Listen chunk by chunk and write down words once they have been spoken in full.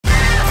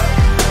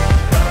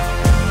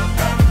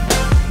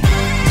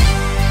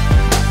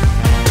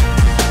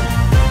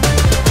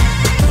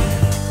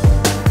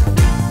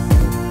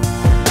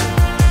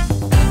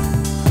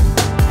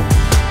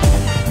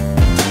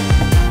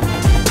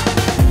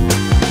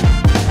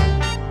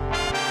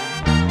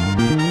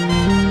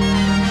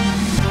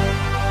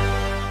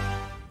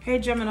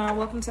Gemini,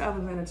 welcome to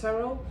Alexander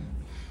Tarot.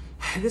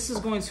 This is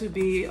going to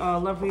be a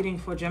love reading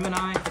for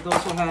Gemini. For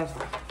those who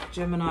have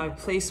Gemini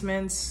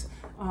placements,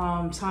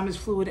 time is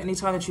fluid.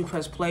 Anytime that you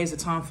press play is the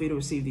time for you to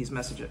receive these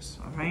messages,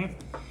 all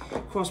right?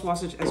 Cross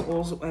watchage,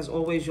 as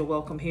always, you're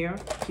welcome here.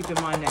 Keep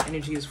in mind that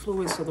energy is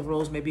fluid, so the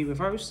roles may be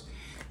reversed.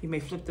 You may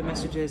flip the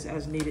messages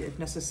as needed if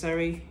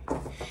necessary.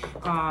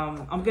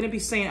 I'm going to be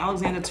saying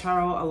Alexander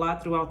Tarot a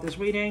lot throughout this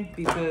reading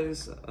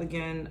because,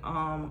 again,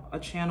 a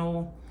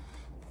channel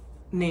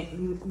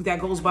name that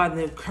goes by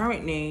the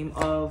current name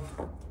of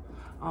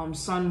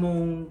Sun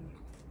Moon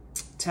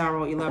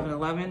Tarot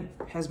 1111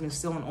 has been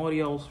stealing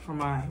audios from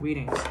my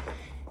readings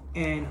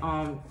and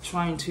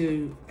trying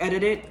to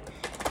edit it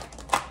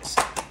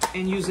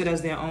and use it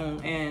as their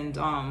own. And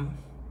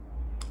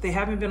they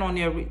haven't been on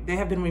there, they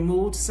have been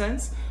removed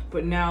since,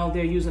 but now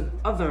they're using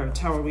other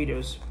tarot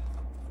readers'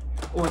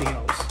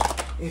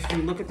 audios. If you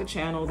look at the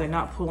channel, they're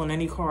not pulling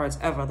any cards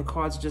ever. The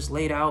cards are just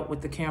laid out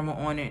with the camera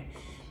on it.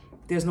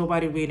 There's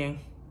nobody reading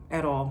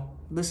at all.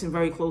 Listen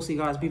very closely,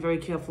 guys. Be very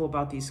careful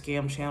about these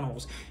scam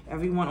channels.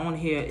 Everyone on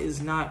here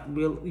is not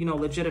real,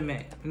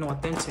 legitimate and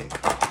authentic.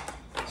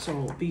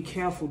 So be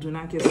careful. Do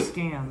not get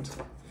scammed.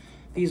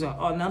 These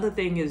are, another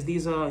thing is,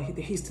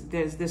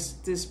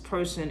 this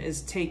person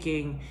is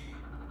taking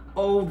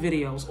old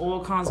videos,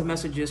 all kinds of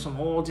messages from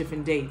all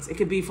different dates. It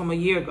could be from a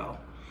year ago.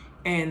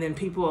 And then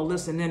people are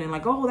listening and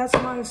like, oh, that's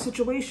my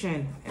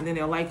situation. And then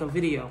they'll like a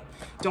video.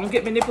 Don't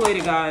get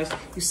manipulated, guys.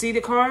 You see the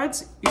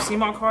cards? You see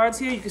my cards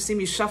here? You can see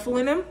me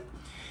shuffling them.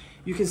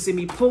 You can see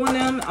me pulling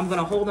them. I'm going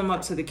to hold them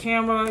up to the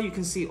camera. You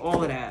can see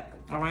all of that.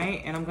 All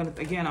right. And I'm going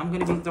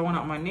to be throwing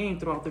out my name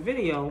throughout the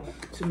video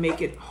to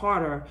make it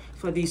harder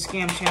for these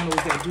scam channels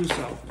that do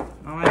so.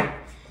 All right.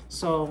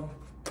 So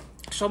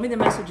show me the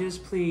messages,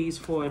 please,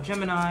 for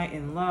Gemini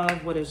in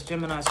love. What is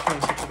Gemini's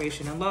current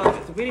situation in love?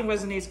 If the reading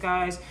resonates,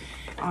 guys,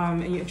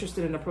 and you're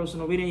interested in a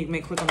personal reading, you may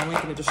click on the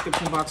link in the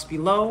description box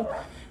below.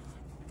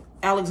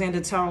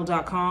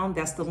 AlexanderTarot.com.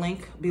 That's the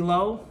link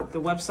below, the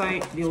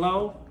website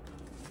below.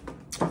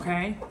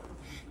 Okay.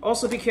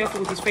 Also be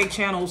careful with these fake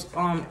channels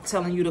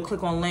telling you to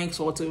click on links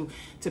or to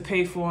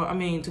pay for,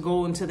 to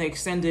go into the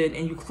extended,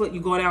 and you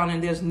go down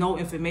and there's no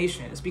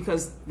information. It's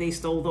because they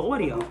stole the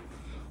audio.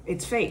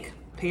 It's fake.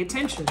 Pay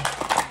attention.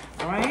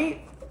 All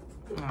right.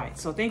 All right.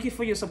 So thank you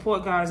for your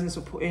support, guys,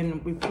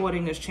 in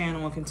reporting this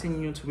channel and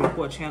continuing to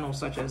report channels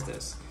such as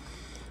this.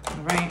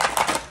 All right.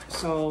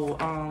 So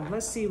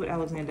let's see what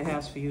Alexander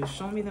has for you.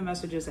 Show me the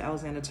messages that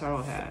Alexander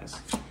Tarot has.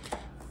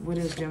 What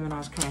is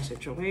Gemini's current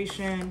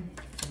situation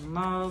in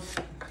love?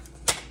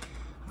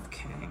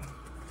 Okay.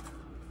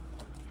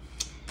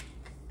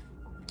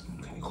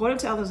 Okay. According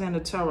to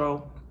Alexander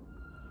Tarot,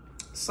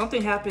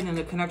 something happened in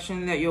the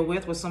connection that you're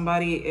with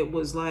somebody. It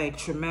was like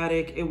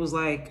traumatic. It was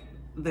like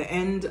the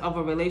end of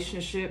a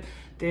relationship.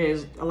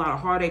 There's a lot of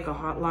heartache, a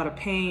lot of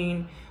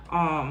pain.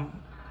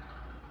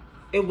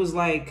 It was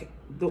like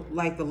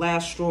the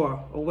last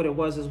straw, or what it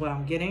was is what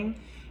I'm getting.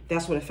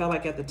 That's what it felt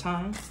like at the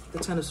time. The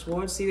Ten of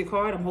Swords. See the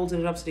card? I'm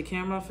holding it up to the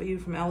camera for you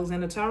from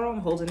Alexander Tarot.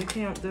 I'm holding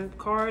the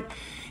card.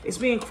 It's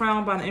being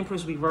crowned by the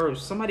Empress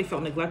reversed. Somebody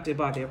felt neglected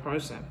by their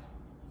person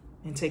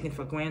and taken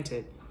for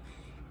granted.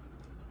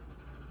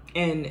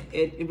 And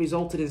it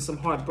resulted in some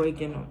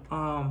heartbreaking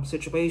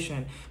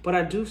situation. But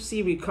I do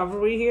see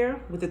recovery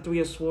here with the Three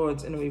of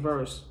Swords in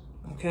reverse.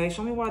 Okay,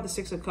 show me why the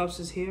Six of Cups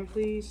is here,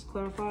 please.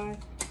 Clarify.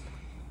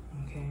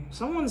 Okay,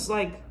 someone's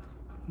like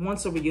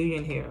wants a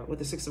reunion here with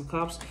the Six of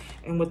Cups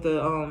and with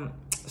the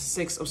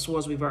Six of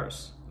Swords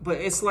reverse. But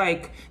it's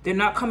like they're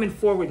not coming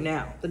forward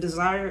now. The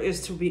desire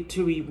is to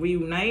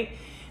reunite,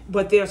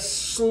 but they're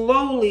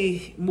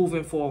slowly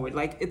moving forward.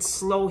 Like it's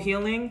slow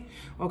healing.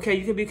 Okay,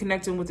 you could be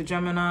connecting with the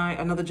Gemini,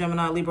 another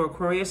Gemini, Libra,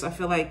 Aquarius. I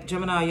feel like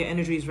Gemini, your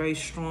energy is very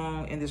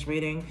strong in this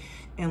reading,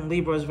 and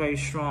Libra is very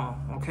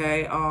strong.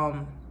 Okay,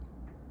 a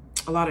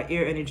lot of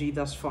air energy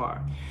thus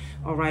far.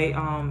 All right,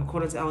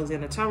 according to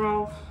Alexander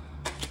Tarot.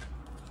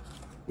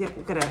 Yep,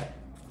 look at that.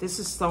 This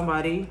is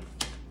somebody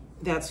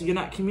that you're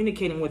not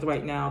communicating with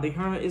right now. The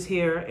Hermit is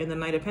here in the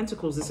Knight of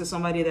Pentacles. This is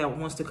somebody that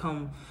wants to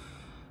come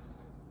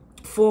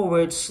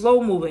forward,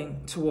 slow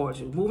moving towards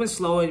you, moving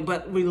slow,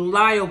 but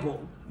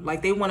reliable.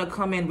 Like they want to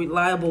come in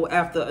reliable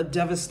after a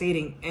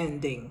devastating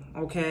ending.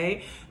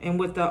 Okay. And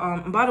with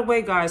the, by the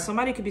way, guys,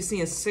 somebody could be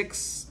seeing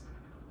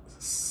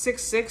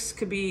 666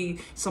 could be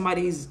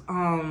somebody's,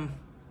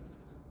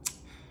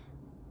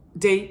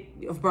 date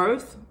of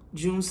birth,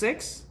 June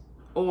 6th.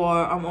 Or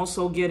I'm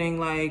also getting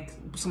like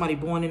somebody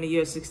born in the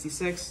year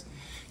 66.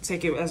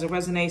 Take it as it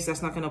resonates.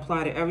 That's not going to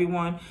apply to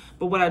everyone.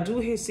 But what I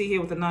do see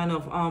here with the Nine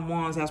of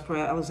Wands, as per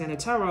Alexander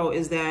Tarot,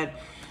 is that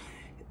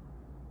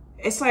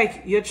it's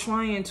like you're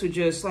trying to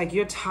just, like,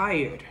 you're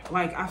tired.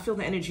 Like, I feel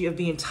the energy of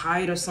being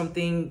tired of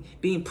something,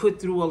 being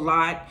put through a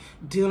lot,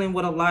 dealing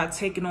with a lot,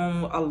 taking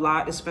on a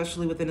lot,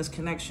 especially within this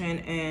connection,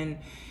 and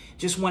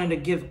just wanting to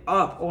give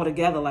up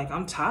altogether. Like,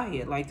 I'm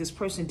tired. Like, this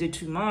person did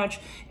too much.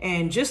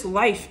 And just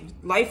life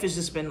has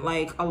just been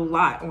like a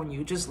lot on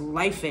you. Just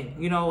lifing,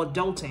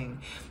 adulting.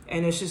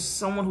 And it's just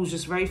someone who's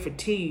just very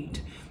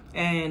fatigued.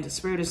 And the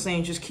Spirit is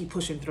saying, just keep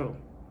pushing through.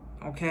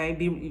 okay?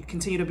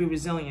 Continue to be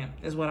resilient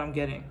is what I'm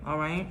getting, all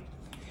right?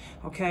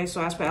 Okay,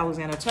 so as for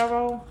Alexander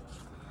Tarot,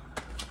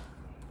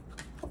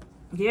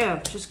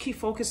 yeah, just keep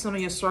focusing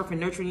on yourself and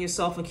nurturing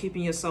yourself and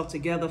keeping yourself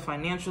together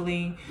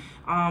financially.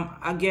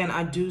 Again,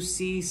 I do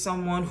see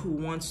someone who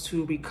wants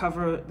to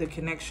recover the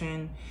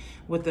connection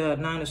with the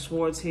Nine of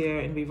Swords here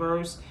in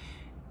reverse.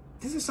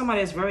 This is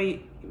somebody that's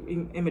very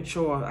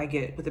immature, I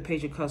get, with the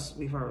Page of Cups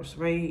reverse.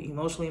 Very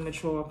emotionally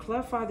immature.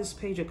 Clarify this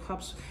Page of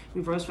Cups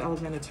reverse for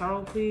Alexander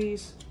Tarot,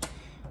 please.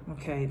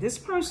 Okay, this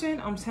person,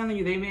 I'm telling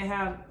you, they may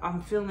have,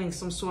 I'm feeling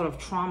some sort of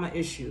trauma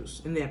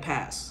issues in their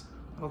past,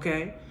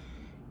 okay?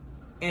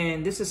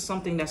 And this is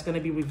something that's going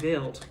to be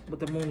revealed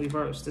with the Moon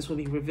reverse. This will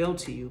be revealed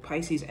to you.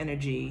 Pisces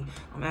energy.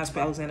 As for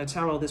Alexander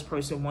Tarot, this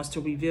person wants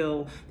to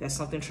reveal that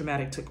something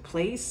traumatic took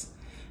place.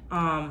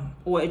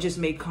 Or it just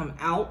may come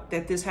out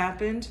that this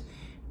happened.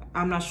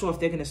 I'm not sure if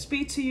they're going to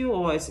speak to you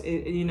or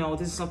you know,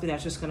 this is something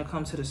that's just going to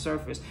come to the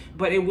surface.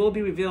 But it will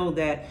be revealed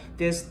that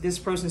this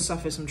person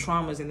suffered some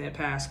traumas in their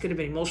past. Could have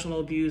been emotional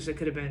abuse. It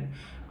could have been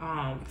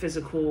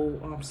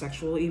physical,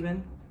 sexual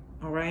even.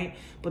 All right.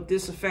 But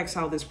this affects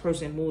how this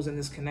person moves in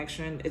this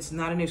connection. It's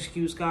not an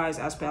excuse, guys,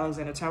 as per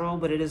Alexander Tarot,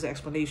 but it is an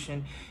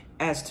explanation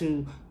as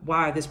to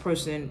why this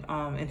person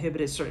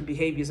inhibited certain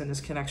behaviors in this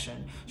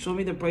connection. Show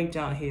me the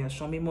breakdown here.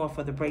 Show me more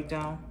for the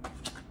breakdown.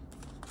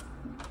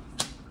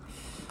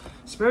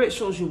 Spirit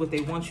shows you what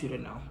they want you to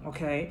know,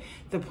 okay?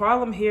 The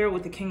problem here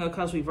with the King of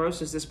Cups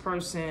reverse is this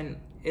person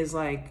is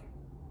like,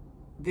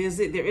 there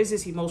is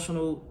this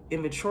emotional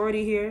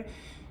immaturity here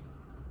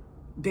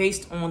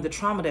based on the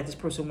trauma that this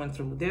person went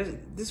through.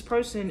 This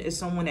person is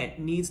someone that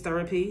needs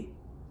therapy,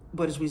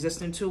 but is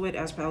resistant to it,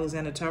 as per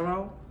Alexander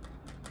Tarot.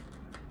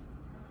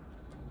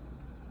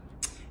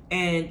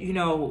 And, you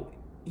know,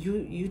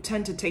 you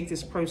tend to take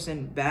this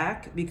person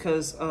back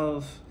because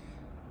of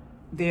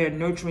their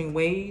nurturing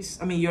ways.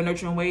 I mean, your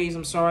nurturing ways,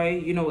 I'm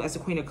sorry. You know, as the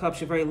Queen of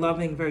Cups, you're very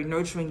loving, very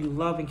nurturing. You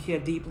love and care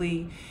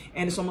deeply.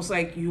 And it's almost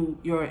like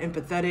you're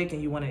empathetic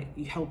and you want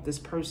to help this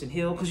person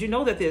heal. Because you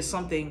know that there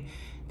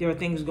are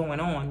things going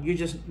on. You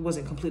just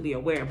wasn't completely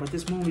aware. But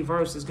this Moon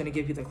reverse is going to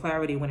give you the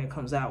clarity when it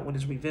comes out, when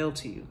it's revealed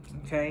to you.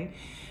 Okay?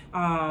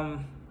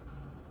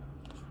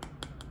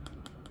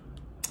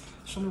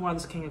 Show me why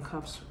this King of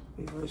Cups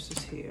reverse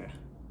is here.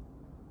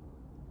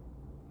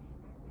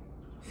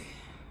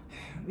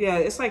 Yeah,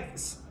 it's like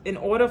in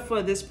order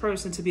for this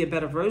person to be a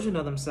better version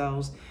of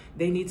themselves,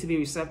 they need to be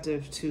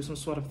receptive to some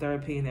sort of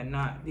therapy, and they're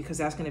not, because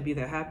that's going to be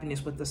their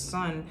happiness. With the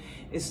Sun,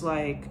 it's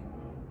like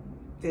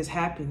there's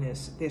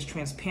happiness, there's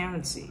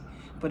transparency,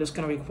 but it's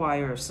going to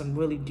require some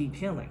really deep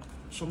healing.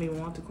 Show me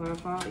more to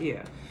clarify.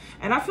 Yeah.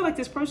 And I feel like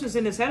this person's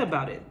in his head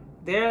about it.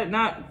 They're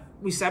not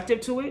receptive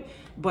to it,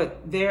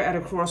 but they're at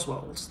a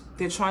crossroads.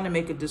 They're trying to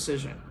make a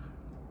decision.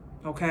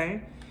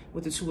 Okay?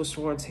 With the Two of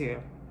Swords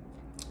here.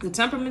 The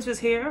temperament is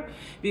here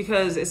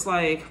because it's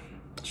like,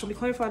 should we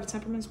clarify the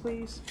temperaments,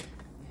 please?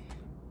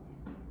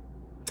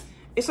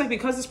 It's like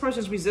because this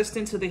person's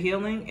resistant to the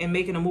healing and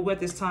making a move at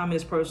this time and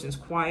this person's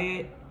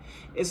quiet,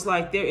 it's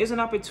like there is an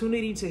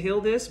opportunity to heal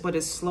this, but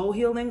it's slow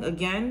healing.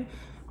 Again,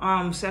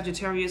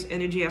 Sagittarius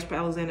energy as per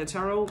Alexander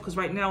Tarot, because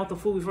right now with the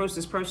Fool reverse,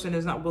 this person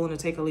is not willing to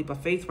take a leap of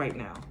faith right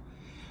now.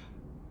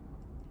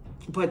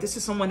 But this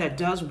is someone that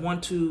does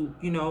want to,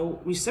 you know,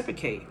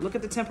 reciprocate. Look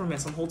at the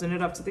temperaments. I'm holding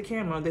it up to the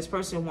camera. This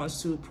person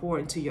wants to pour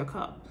into your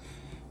cup.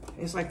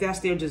 It's like that's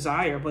their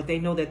desire, but they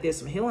know that there's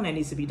some healing that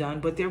needs to be done,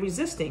 but they're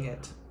resisting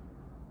it.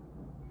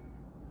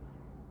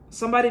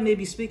 Somebody may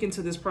be speaking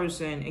to this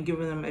person and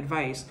giving them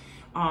advice.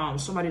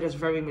 Somebody that's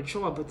very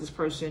mature, but this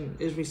person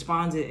is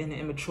responding in an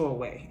immature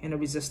way, in a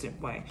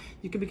resistant way.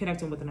 You could be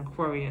connecting with an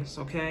Aquarius,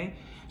 okay?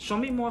 Show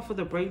me more for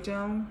the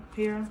breakdown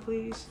here,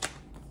 please.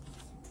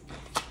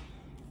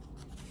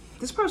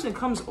 This person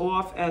comes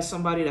off as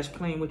somebody that's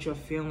playing with your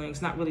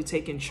feelings, not really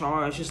taking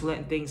charge, just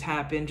letting things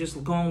happen,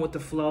 just going with the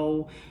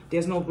flow.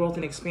 There's no growth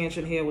and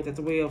expansion here with the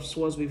Three of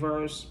Swords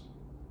reverse.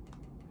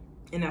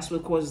 And that's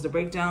what causes the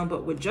breakdown.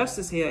 But with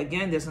Justice here,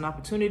 again, there's an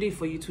opportunity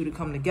for you two to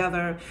come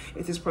together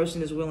if this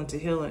person is willing to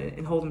heal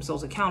and hold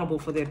themselves accountable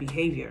for their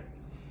behavior.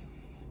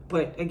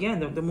 But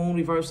again, the Moon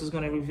reverse is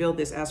going to reveal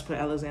this as per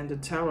Alexander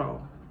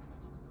Tarot.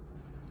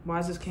 Why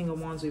is this King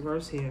of Wands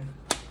reverse here?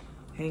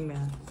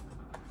 Hangman.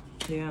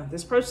 Yeah,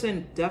 this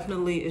person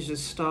definitely is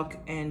just stuck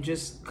and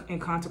just in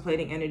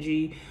contemplating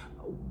energy.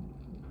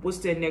 What's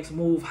their next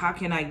move? How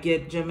can I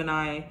get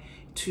Gemini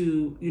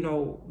to, you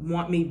know,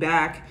 want me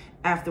back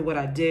after what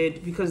I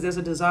did? Because there's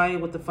a desire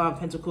with the Five of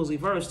Pentacles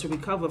reverse to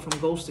recover from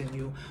ghosting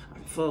you.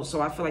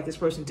 So I feel like this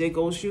person did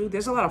ghost you.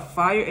 There's a lot of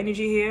fire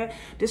energy here.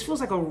 This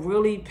feels like a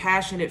really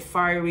passionate,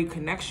 fiery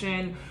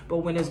connection. But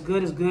when it's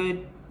good, it's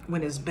good.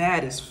 When it's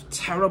bad, it's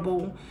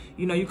terrible.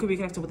 You know, you could be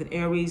connected with an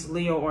Aries,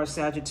 Leo, or a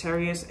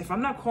Sagittarius. If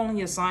I'm not calling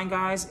your sign,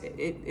 guys,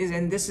 it is,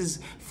 and this is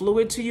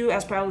fluid to you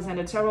as per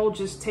Alexander Tarot,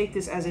 just take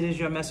this as it is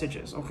your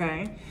messages,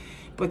 okay?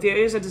 But there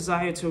is a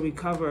desire to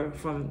recover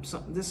from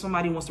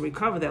somebody wants to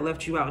recover that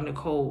left you out in the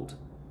cold.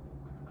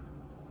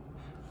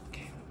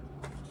 Okay.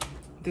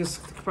 This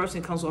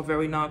person comes off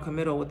very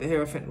non-committal with the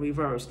Hierophant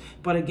reverse.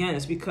 But again,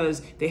 it's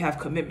because they have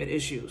commitment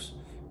issues.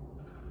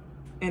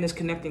 And it's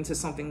connecting to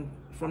something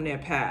from their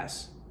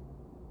past.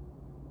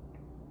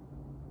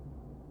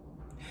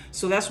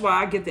 So that's why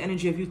I get the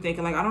energy of you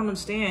thinking, like, I don't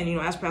understand, you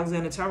know, as per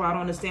Alexander Tarot, I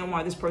don't understand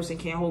why this person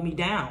can't hold me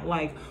down.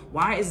 Like,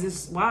 why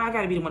I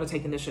gotta be the one to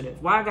take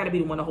initiative? Why I gotta be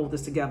the one to hold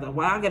this together?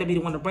 Why I gotta be the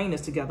one to bring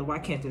this together? Why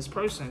can't this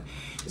person?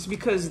 It's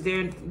because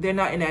they're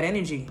not in that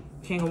energy.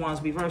 King of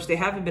Wands reversed. They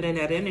haven't been in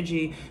that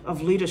energy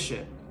of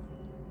leadership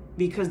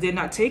because they're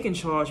not taking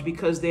charge,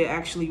 because they're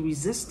actually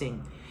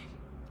resisting.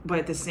 But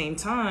at the same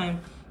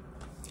time,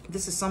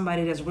 this is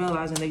somebody that's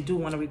realizing they do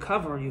want to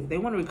recover you. They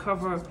want to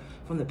recover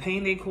from the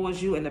pain they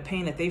caused you and the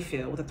pain that they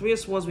feel. With the Three of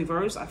Swords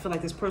reversed, I feel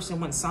like this person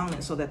went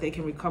silent so that they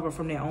can recover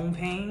from their own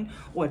pain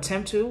or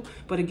attempt to.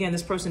 But again,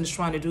 this person is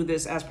trying to do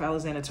this, as per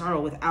Alexander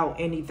Tarot, without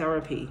any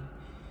therapy.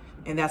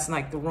 And that's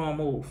like the wrong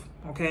move,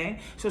 okay?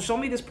 So show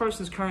me this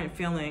person's current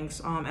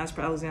feelings, as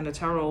per Alexander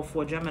Tarot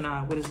for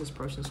Gemini. What is this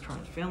person's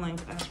current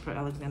feelings, as per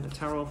Alexander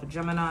Tarot for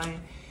Gemini?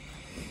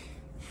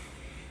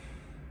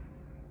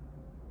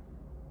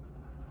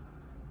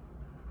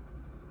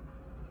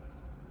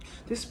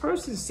 This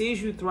person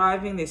sees you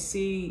thriving. They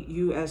see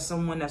you as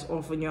someone that's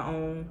off on your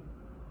own.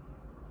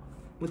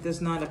 With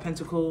this Nine of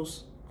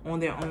Pentacles, on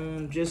their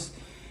own. Just,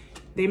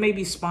 they may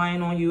be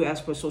spying on you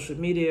as per social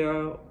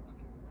media.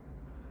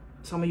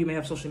 Some of you may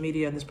have social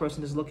media and this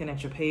person is looking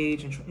at your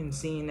page and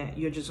seeing that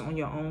you're just on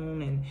your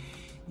own and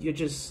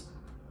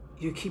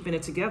you're keeping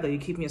it together.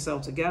 You're keeping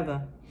yourself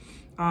together.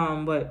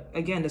 But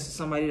again, this is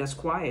somebody that's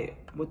quiet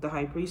with the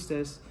High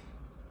Priestess.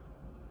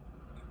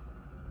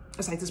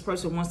 It's like this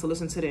person wants to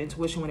listen to their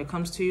intuition when it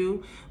comes to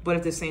you, but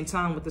at the same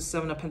time, with the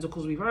Seven of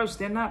Pentacles reversed,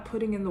 they're not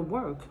putting in the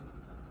work.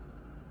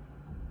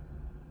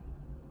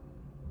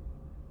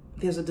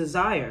 There's a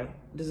desire.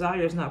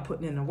 Desire is not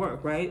putting in the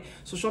work, right?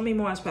 So show me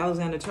more, as per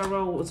Alexander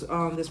Tarot. What's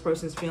this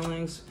person's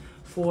feelings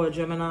for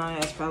Gemini,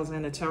 as per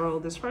Alexander Tarot?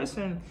 This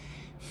person,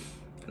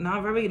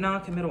 very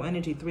non-committal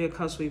energy, Three of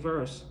Cups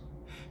reversed.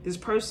 This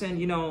person,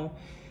 you know,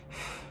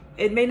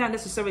 it may not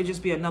necessarily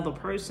just be another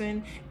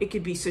person. It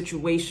could be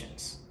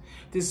situations.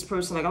 This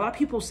person, like a lot of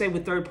people say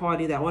with third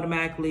party that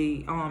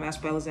automatically, as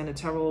per Alexander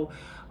Tarot,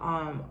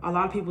 a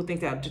lot of people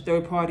think that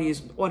third party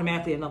is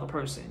automatically another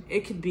person.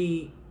 It could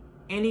be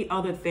any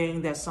other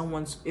thing that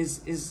someone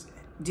is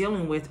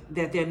dealing with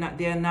that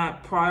they're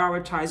not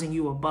prioritizing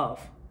you above,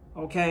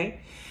 okay?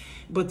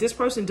 But this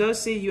person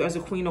does see you as a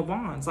Queen of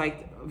Wands,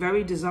 like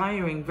very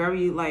desiring,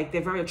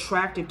 they're very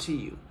attractive to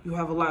you. You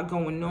have a lot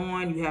going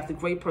on. You have the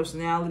great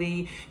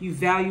personality. You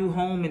value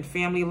home and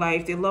family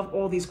life. They love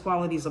all these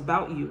qualities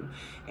about you,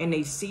 and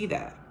they see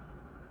that.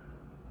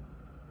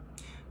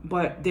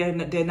 But they're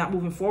not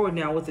moving forward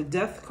now. With the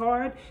Death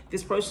card,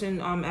 this person,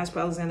 as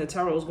per Alexander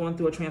Tarot, is going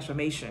through a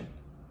transformation.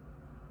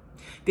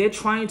 They're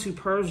trying to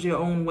purge their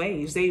own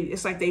ways.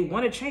 It's like they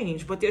want to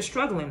change, but they're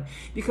struggling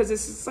because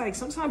it's like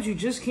sometimes you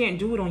just can't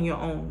do it on your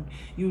own.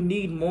 You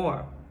need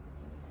more.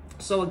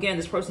 So again,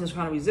 this person is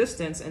trying to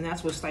resistance, and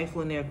that's what's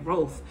stifling their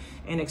growth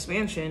and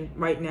expansion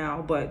right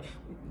now. But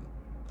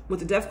with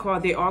the Death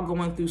card, they are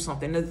going through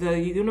something. The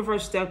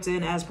universe stepped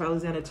in, as per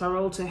Alexander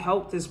Tarot, to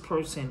help this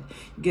person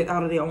get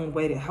out of their own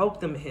way, to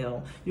help them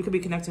heal. You could be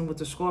connecting with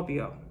the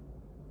Scorpio.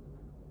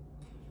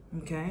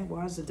 Okay,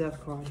 why is the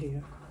Death card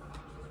here?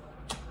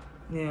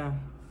 Yeah,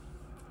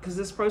 because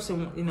this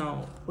person, you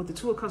know, with the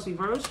Two of Cups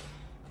reversed,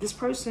 this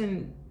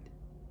person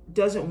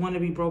doesn't want to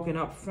be broken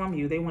up from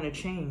you. They want to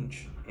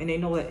change. And they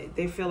know that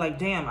they feel like,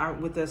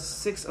 damn, with the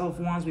Six of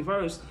Wands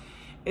reversed,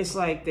 it's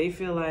like they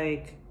feel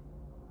like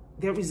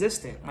they're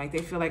resistant. Like they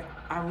feel like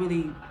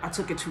I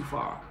took it too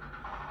far.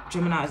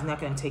 Gemini is not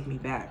going to take me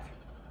back.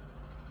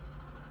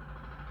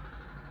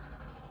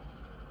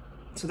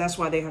 So that's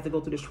why they have to go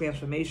through this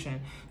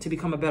transformation to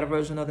become a better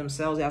version of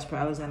themselves, as per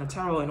Alexander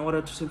Tarot, in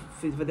order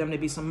for them to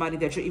be somebody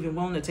that you're even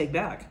willing to take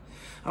back.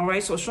 All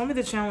right, so show me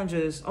the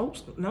challenges. Oh,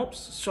 nope.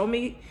 Show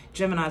me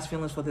Gemini's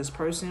feelings for this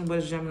person. What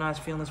is Gemini's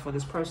feelings for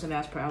this person,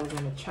 as per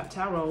Alexander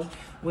Tarot?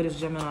 What is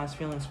Gemini's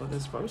feelings for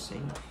this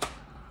person?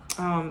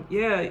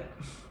 Yeah,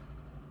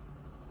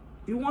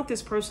 you want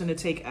this person to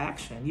take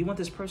action. You want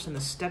this person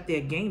to step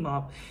their game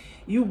up.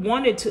 You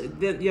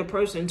wanted your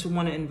person to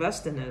want to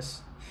invest in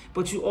this.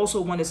 But you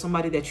also wanted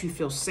somebody that you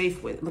feel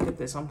safe with. Look at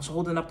this. I'm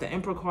holding up the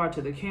Emperor card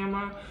to the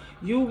camera.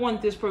 You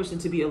want this person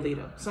to be a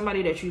leader.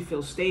 Somebody that you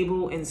feel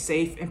stable and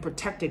safe and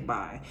protected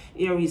by.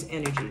 Aries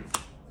energy.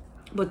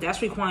 But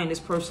that's requiring this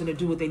person to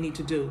do what they need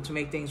to do to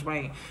make things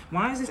right.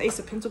 Why is this Ace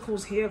of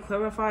Pentacles here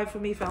clarified for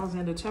me for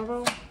Alexander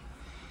Tarot?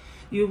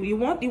 You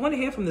want to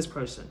hear from this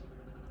person.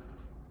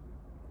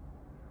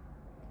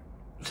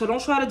 So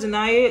don't try to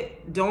deny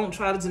it. Don't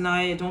try to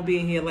deny it. Don't be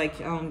in here like,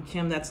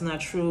 Kim, that's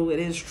not true. It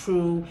is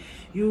true.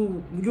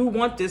 You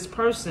want this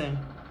person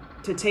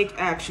to take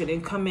action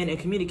and come in and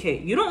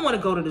communicate. You don't want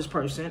to go to this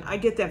person. I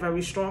get that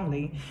very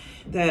strongly.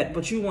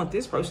 But you want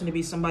this person to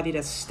be somebody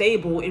that's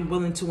stable and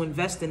willing to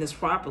invest in this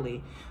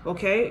properly.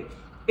 Okay?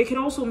 It can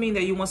also mean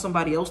that you want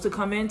somebody else to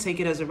come in, take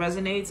it as it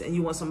resonates, and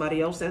you want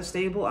somebody else that's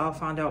stable. I'll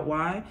find out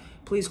why.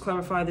 Please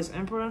clarify this,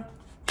 Emperor.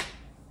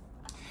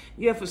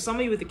 Yeah, for some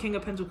of you with the King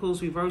of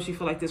Pentacles reverse, you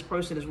feel like this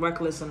person is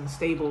reckless and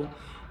unstable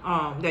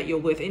that you're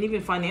with, and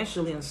even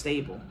financially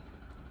unstable.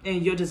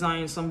 And you're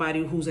desiring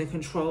somebody who's in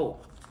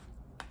control.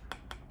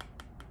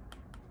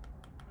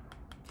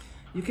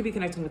 You could be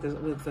connecting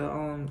with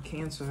the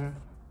Cancer.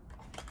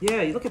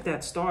 Yeah, you look at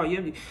that star.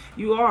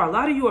 You are. A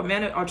lot of you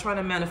are trying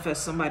to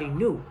manifest somebody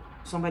new.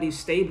 Somebody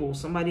stable,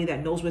 somebody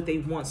that knows what they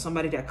want,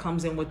 somebody that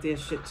comes in with their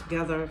shit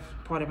together,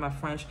 pardon my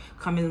French,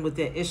 come in with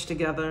their ish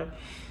together,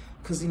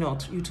 because, you know,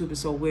 YouTube is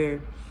so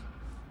weird,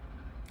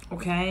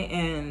 okay?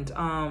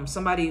 And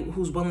somebody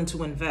who's willing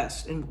to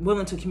invest and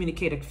willing to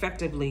communicate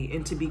effectively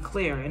and to be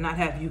clear and not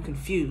have you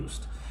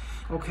confused,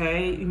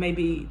 okay? You may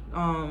be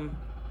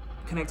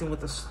connecting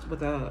with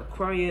a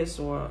Aquarius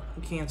or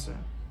a Cancer.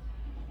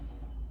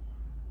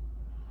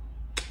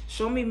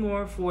 Show me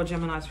more for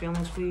Gemini's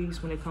feelings,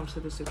 please, when it comes to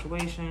the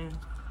situation.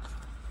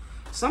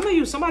 Some of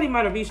you, somebody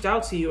might have reached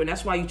out to you, and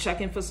that's why you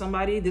check in for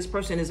somebody. This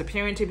person is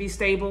appearing to be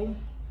stable,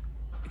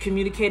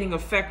 communicating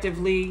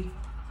effectively.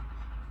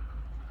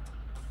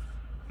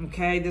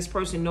 Okay, this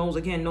person knows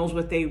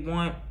what they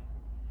want.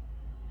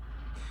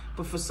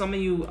 But for some of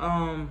you,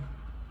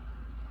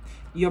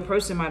 your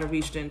person might have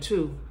reached in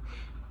too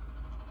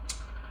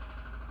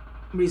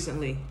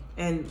recently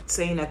and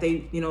saying that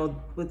they, you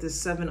know, with the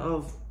 7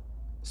 of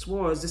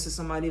Swords, this is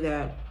somebody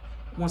that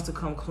wants to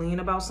come clean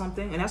about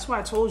something. And that's why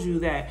I told you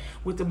that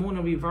with the moon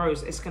in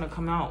reverse, it's going to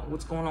come out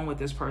what's going on with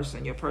this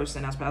person, your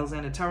person. As per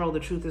Alexander Tarot, the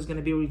truth is going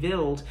to be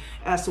revealed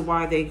as to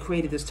why they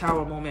created this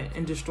tower moment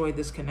and destroyed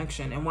this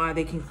connection, and why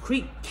they can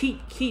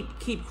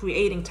keep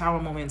creating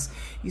tower moments.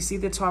 You see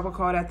the tower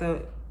card at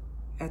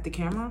the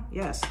camera?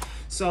 Yes.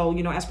 So,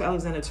 you know, as per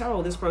Alexander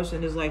Tarot, this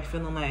person is like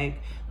feeling like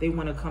they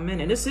want to come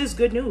in. And this is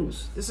good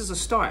news. This is a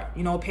start.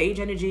 You know, page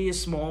energy is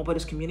small, but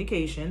it's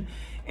communication.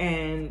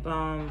 And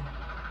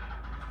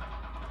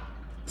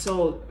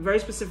so very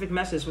specific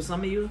message for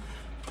some of you.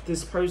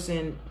 This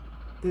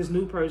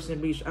new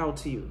person reached out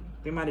to you.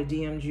 They might have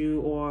DM'd you,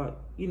 or,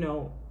 you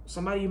know,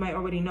 somebody you might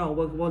already know.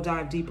 We'll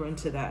dive deeper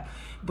into that.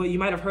 But you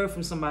might have heard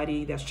from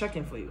somebody that's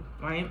checking for you,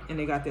 right? And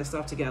they got their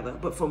stuff together.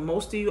 But for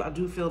most of you, I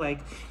do feel like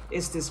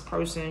it's this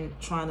person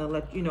trying to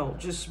let, you know,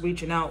 just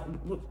reaching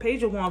out.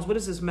 Page of Wands, what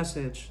is this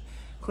message?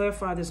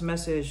 Clarify this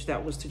message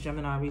that was to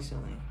Gemini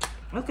recently.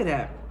 Look at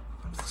that.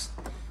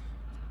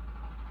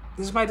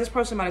 This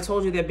person might have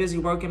told you they're busy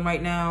working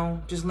right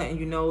now, just letting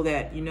you know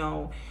that, you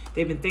know,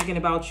 they've been thinking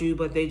about you,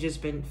 but they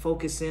just been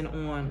focusing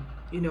on,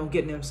 you know,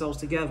 getting themselves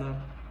together.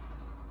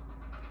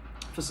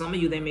 For some of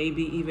you, they may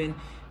be even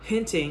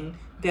hinting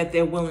that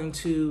they're willing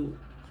to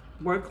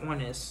work on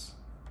this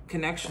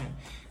connection.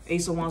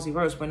 Ace of Wands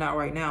reverse, but not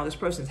right now. This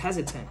person's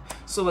hesitant.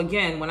 So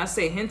again, when I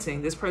say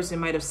hinting, this person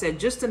might have said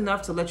just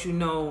enough to let you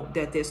know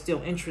that they're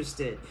still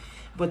interested,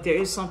 but there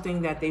is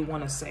something that they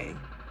want to say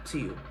to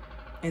you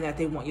and that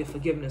they want your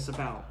forgiveness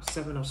about.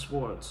 7 of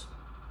Swords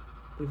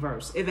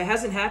reverse. If it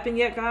hasn't happened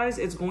yet, guys,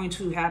 it's going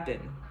to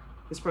happen.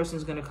 This person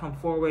is going to come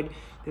forward.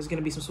 There's going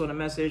to be some sort of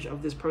message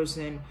of this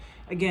person.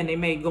 Again, they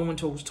may go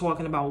into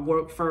talking about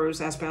work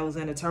first. As per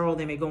Alexander Tarot,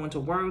 they may go into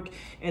work,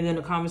 and then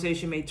the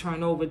conversation may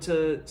turn over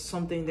to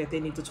something that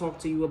they need to talk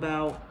to you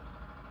about.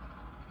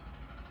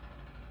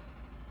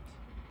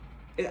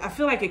 I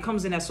feel like it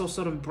comes in as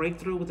sort of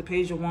breakthrough with the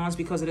Page of Wands,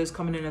 because it is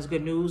coming in as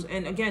good news.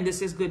 And again,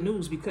 this is good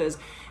news because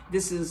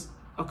this is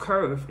a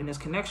curve in this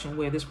connection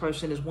where this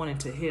person is wanting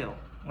to heal.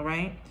 All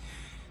right.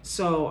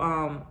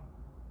 So,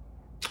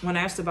 when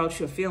I asked about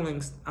your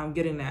feelings, I'm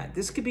getting that.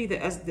 This could be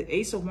the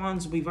Ace of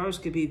Wands reverse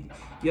could be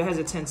your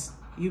hesitance,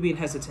 you being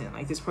hesitant.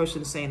 Like this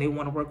person is saying they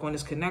want to work on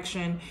this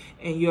connection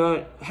and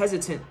you're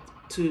hesitant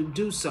to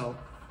do so.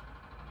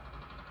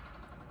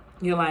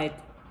 You're like,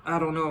 I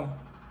don't know,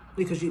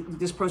 because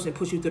this person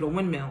pushed you through the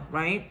windmill,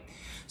 right?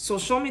 So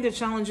show me the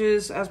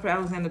challenges as per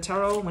Alexander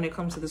Tarot when it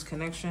comes to this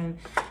connection.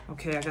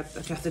 Okay, I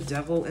got the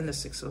Devil and the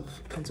 6 of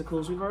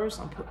Pentacles reverse.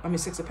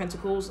 6 of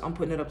Pentacles. I'm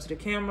putting it up to the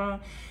camera.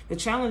 The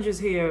challenges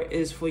here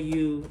is for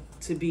you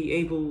to be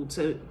able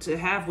to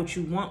have what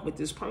you want with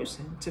this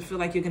person, to feel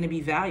like you're going to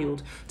be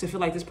valued, to feel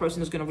like this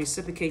person is going to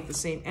reciprocate the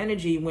same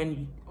energy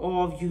when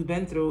all you've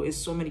been through is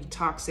so many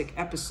toxic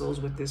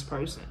episodes with this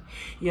person.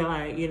 You're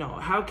like, you know,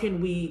 how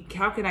can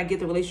I get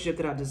the relationship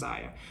that I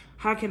desire?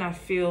 How can I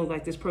feel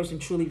like this person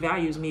truly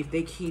values me if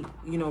they keep,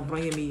 you know,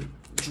 bringing me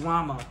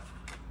drama?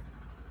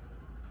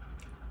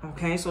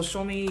 Okay, so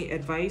show me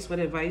advice. What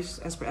advice,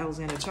 as per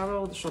Alexander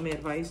Tarot? Show me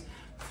advice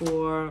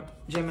for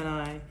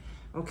Gemini.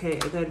 Okay,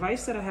 the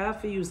advice that I have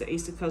for you is the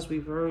Ace of Cups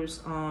reverse,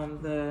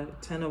 the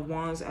 10 of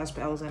Wands, as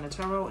per Alexander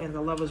Tarot, and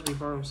the Lovers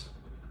reverse.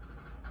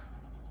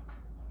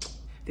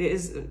 There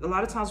is a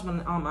lot of times when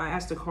I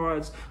ask the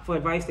cards for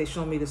advice, they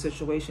show me the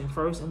situation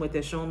first. And what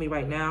they're showing me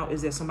right now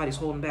is that somebody's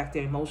holding back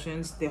their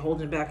emotions. They're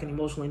holding back an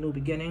emotionally new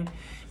beginning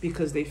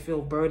because they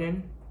feel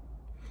burdened.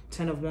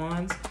 10 of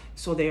Wands.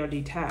 So they are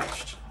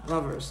detached.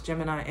 Lovers,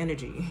 Gemini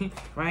energy,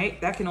 right?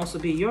 That can also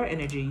be your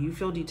energy. You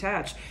feel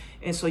detached.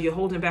 And so you're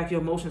holding back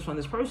your emotions from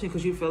this person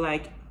because you feel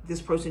like this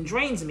person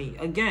drains me.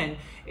 Again,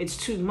 it's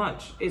too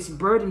much. It's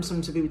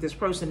burdensome to be with this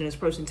person, and this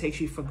person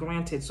takes you for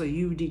granted. So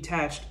you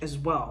detached as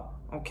well.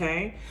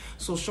 okay?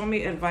 So show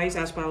me advice,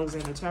 ask by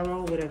Alexander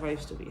Tarot. What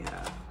advice do we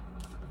have?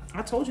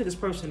 I told you this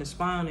person is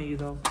spying on you,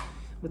 though,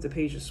 with the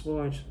Page of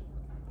Swords.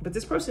 But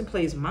this person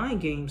plays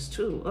mind games,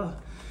 too.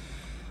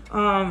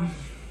 Ugh.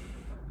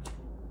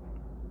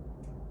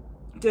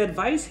 The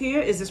advice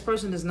here is this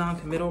person is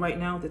non-committal right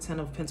now. The Ten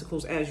of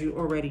Pentacles, as you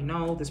already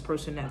know, this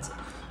person that's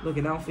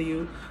looking out for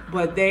you.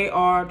 But they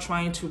are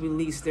trying to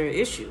release their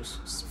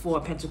issues. For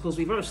Pentacles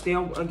reversed,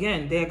 they're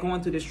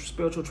going through this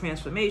spiritual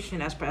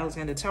transformation. As per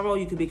Alexander Tarot,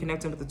 you could be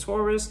connecting with a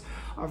Taurus,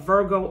 a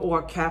Virgo, or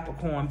a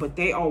Capricorn. But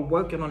they are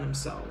working on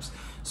themselves.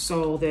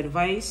 So the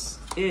advice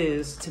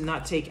is to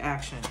not take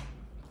action.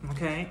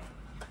 Okay?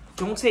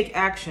 Don't take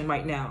action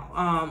right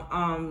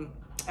now.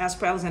 As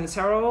per Alexander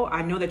Tarot,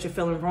 I know that you're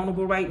feeling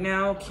vulnerable right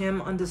now.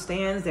 Kim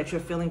understands that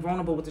you're feeling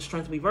vulnerable with the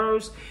Strength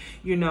reversed,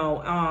 you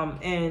know,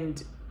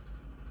 and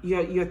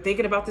you're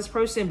thinking about this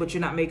person, but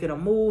you're not making a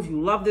move.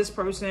 You love this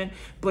person.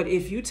 But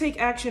if you take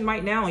action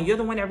right now and you're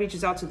the one that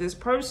reaches out to this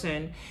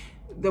person,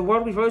 the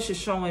World reverse is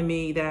showing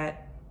me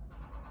that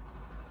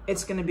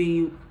it's not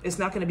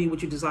going to be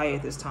what you desire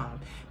at this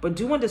time. But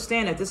do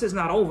understand that this is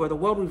not over. The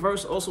World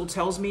reverse also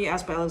tells me,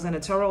 as per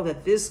Alexander Tarot,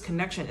 that this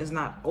connection is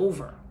not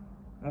over.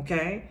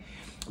 Okay?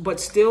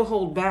 But still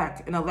hold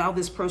back and allow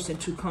this person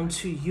to come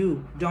to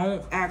you.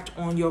 Don't act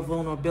on your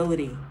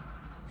vulnerability.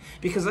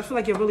 Because I feel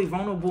like you're really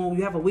vulnerable.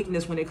 You have a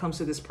weakness when it comes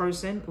to this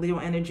person. Leo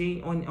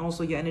energy, and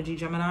also your energy,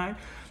 Gemini.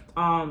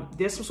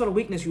 There's some sort of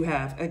weakness you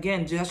have.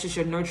 Again, that's just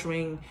your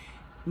nurturing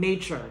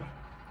nature.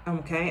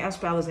 Okay, as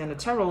per Alexander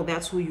Tarot,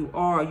 that's who you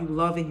are. You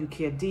love and you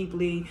care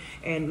deeply.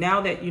 And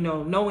now that, you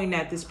know, knowing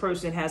that this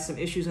person has some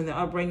issues in their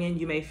upbringing,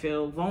 you may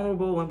feel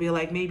vulnerable and be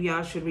like, maybe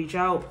I should reach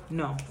out.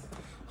 No.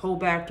 Hold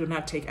back, do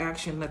not take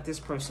action. Let this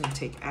person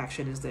take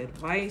action is the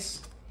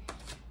advice.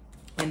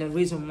 And the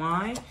reason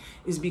why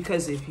is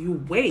because if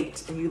you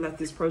wait and you let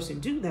this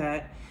person do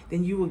that,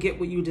 then you will get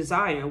what you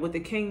desire. With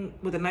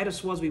the Knight of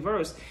Swords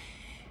reversed,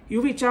 you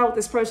reach out,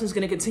 this person is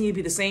going to continue to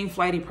be the same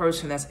flighty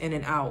person that's in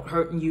and out,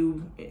 hurting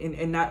you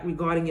and not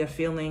regarding your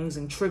feelings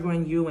and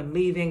triggering you and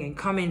leaving and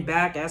coming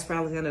back, as per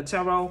Alexander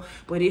Tarot.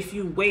 But if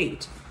you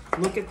wait,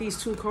 look at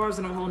these two cards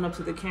that I'm holding up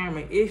to the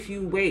camera. If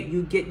you wait,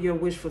 you get your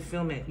wish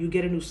fulfillment. You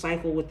get a new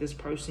cycle with this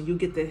person. You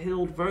get the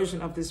healed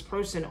version of this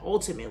person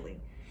ultimately.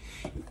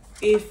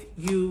 If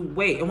you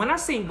wait. And when I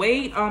say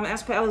wait,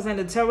 as per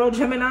Alexander Tarot,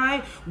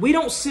 Gemini, we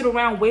don't sit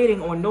around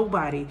waiting on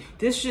nobody.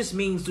 This just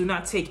means do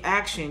not take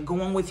action. Go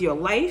on with your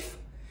life.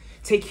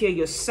 Take care of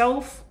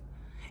yourself.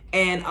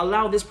 And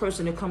allow this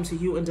person to come to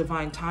you in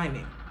divine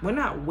timing. We're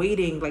not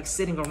waiting, like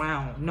sitting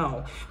around.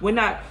 No. We're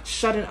not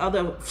shutting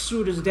other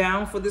suitors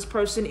down for this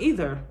person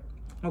either.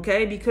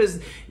 Okay?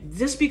 Because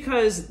this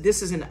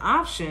is an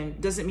option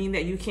doesn't mean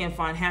that you can't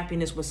find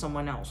happiness with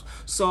someone else.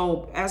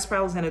 So, as per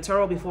Alexander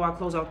Tarot, before I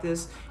close out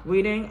this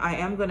reading, I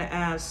am going to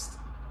ask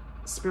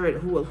Spirit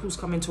who's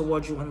coming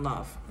towards you in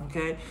love.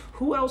 Okay?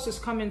 Who else is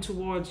coming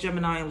towards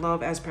Gemini in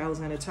love, as per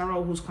Alexander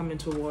Tarot? Who's coming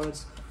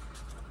towards...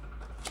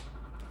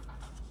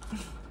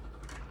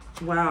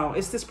 Wow,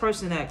 it's this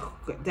person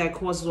that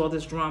causes all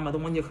this drama, the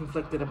one you're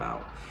conflicted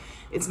about.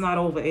 It's not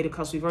over. Eight of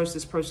Cups reversed.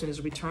 This person is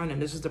returning.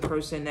 This is the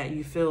person that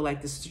you feel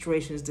like the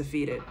situation is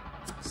defeated.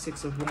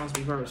 Six of Wands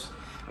reversed.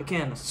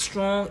 Again,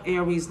 strong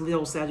Aries,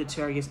 Leo,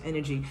 Sagittarius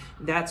energy.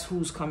 That's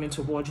who's coming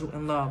towards you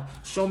in love.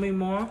 Show me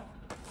more.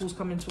 Who's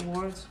coming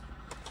towards?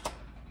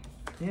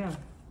 Yeah.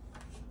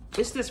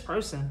 It's this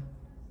person.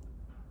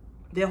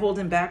 They're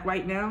holding back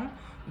right now.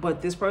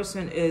 But this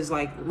person is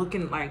like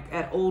looking like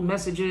at old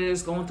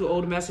messages, going through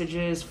old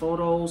messages,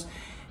 photos,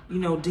 you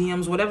know,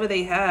 DMs, whatever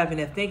they have. And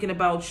they're thinking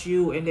about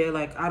you and they're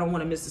like, I don't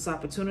want to miss this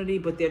opportunity.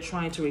 But they're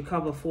trying to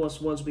recover. Four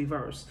Swords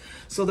reversed.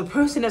 So the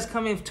person that's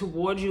coming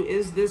towards you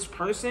is this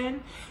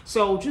person.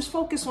 So just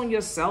focus on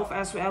yourself.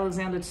 As for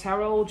Alexander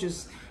Tarot,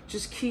 just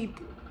keep...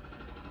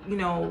 you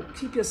know,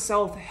 keep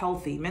yourself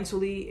healthy,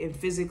 mentally and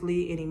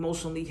physically and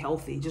emotionally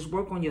healthy. Just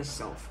work on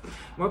yourself.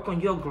 Work on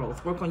your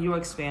growth. Work on your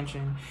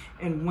expansion.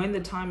 And when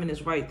the timing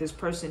is right, this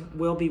person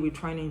will be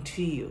returning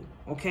to you.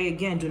 Okay?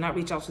 Again, do not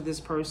reach out to this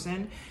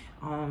person.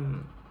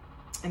 And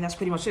that's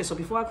pretty much it. So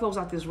before I close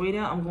out this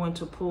reading, I'm going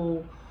to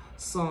pull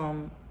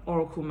some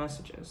oracle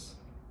messages.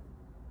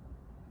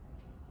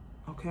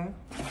 Okay?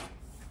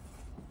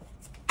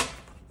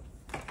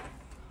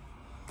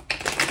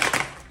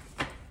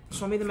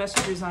 Show me the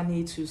messages I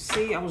need to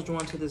see. I was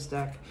drawn to this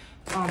deck.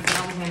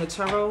 Alexander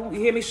Tarot. You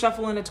hear me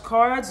shuffling the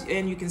cards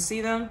and you can see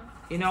them.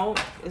 You know,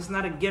 it's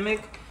not a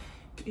gimmick.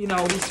 You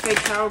know, these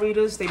fake tarot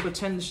readers, they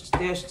pretend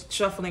they're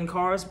shuffling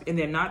cards and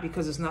they're not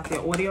because it's not their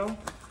audio.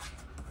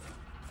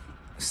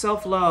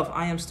 Self-love.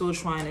 I am still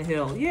trying to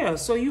heal. Yeah,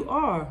 so you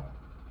are.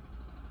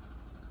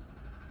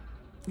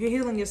 You're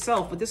healing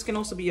yourself, but this can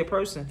also be your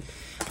person.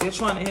 They're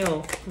trying to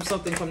heal from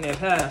something from their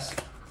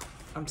past.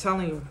 I'm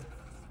telling you.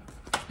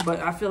 But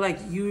I feel like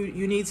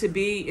you need to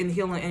be in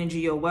healing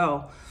energy as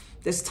well.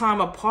 This time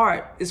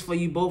apart is for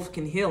you both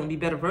can heal and be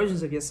better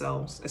versions of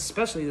yourselves,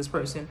 especially this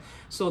person,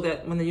 so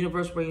that when the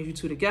universe brings you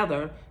two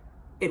together,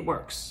 it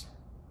works.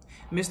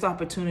 Missed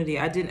opportunity.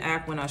 I didn't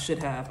act when I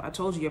should have. I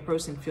told you your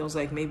person feels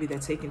like maybe they're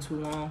taking too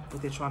long,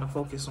 but they're trying to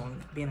focus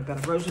on being a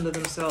better version of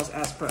themselves.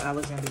 As per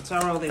Alexander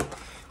Tarot,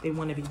 they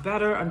want to be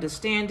better,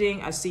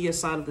 understanding. I see your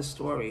side of the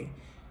story.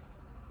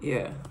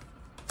 Yeah.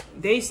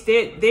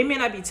 They may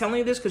not be telling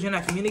you this because you're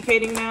not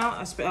communicating now,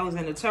 as per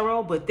Alexander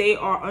Tarot, but they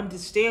are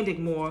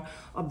understanding more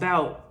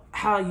about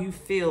how you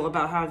feel,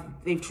 about how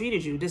they've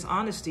treated you.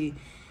 Dishonesty.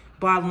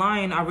 By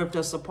lying, I ripped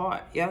us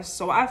apart. Yes.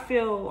 So I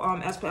feel,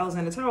 as per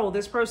Alexander Tarot,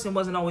 this person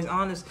wasn't always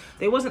honest.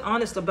 They wasn't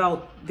honest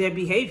about their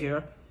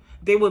behavior.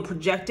 They were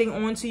projecting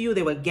onto you.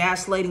 They were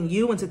gaslighting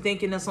you into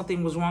thinking that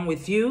something was wrong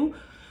with you.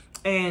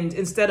 And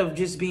instead of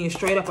just being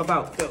straight up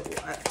about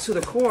to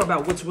the core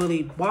about what's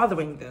really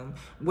bothering them,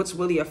 what's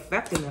really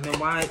affecting them,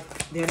 and why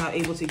they're not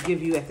able to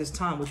give you at this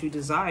time what you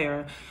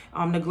desire,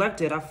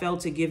 neglected. I failed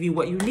to give you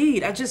what you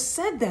need. I just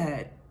said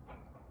that.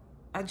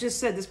 I just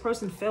said this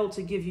person failed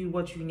to give you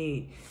what you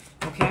need.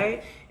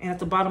 Okay? And at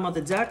the bottom of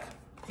the deck,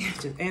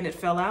 and it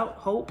fell out,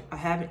 hope, I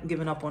haven't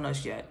given up on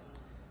us yet.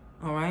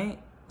 All right?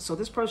 So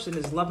this person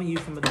is loving you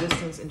from a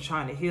distance and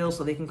trying to heal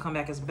so they can come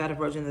back as a better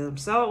version of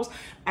themselves.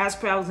 As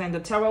per Alexander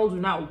Tarot, do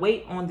not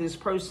wait on this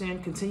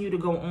person. Continue to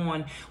go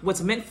on.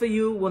 What's meant for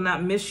you will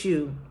not miss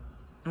you.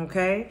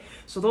 Okay?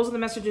 So those are the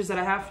messages that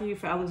I have for you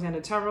for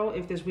Alexander Tarot.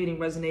 If this reading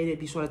resonated,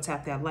 be sure to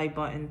tap that like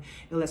button.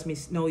 It lets me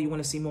know you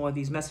want to see more of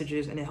these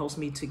messages, and it helps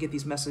me to get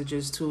these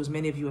messages to as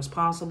many of you as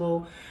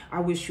possible. I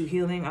wish you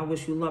healing. I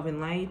wish you love and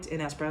light.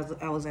 And as per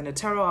Alexander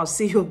Tarot, I'll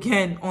see you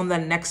again on the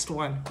next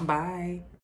one. Bye.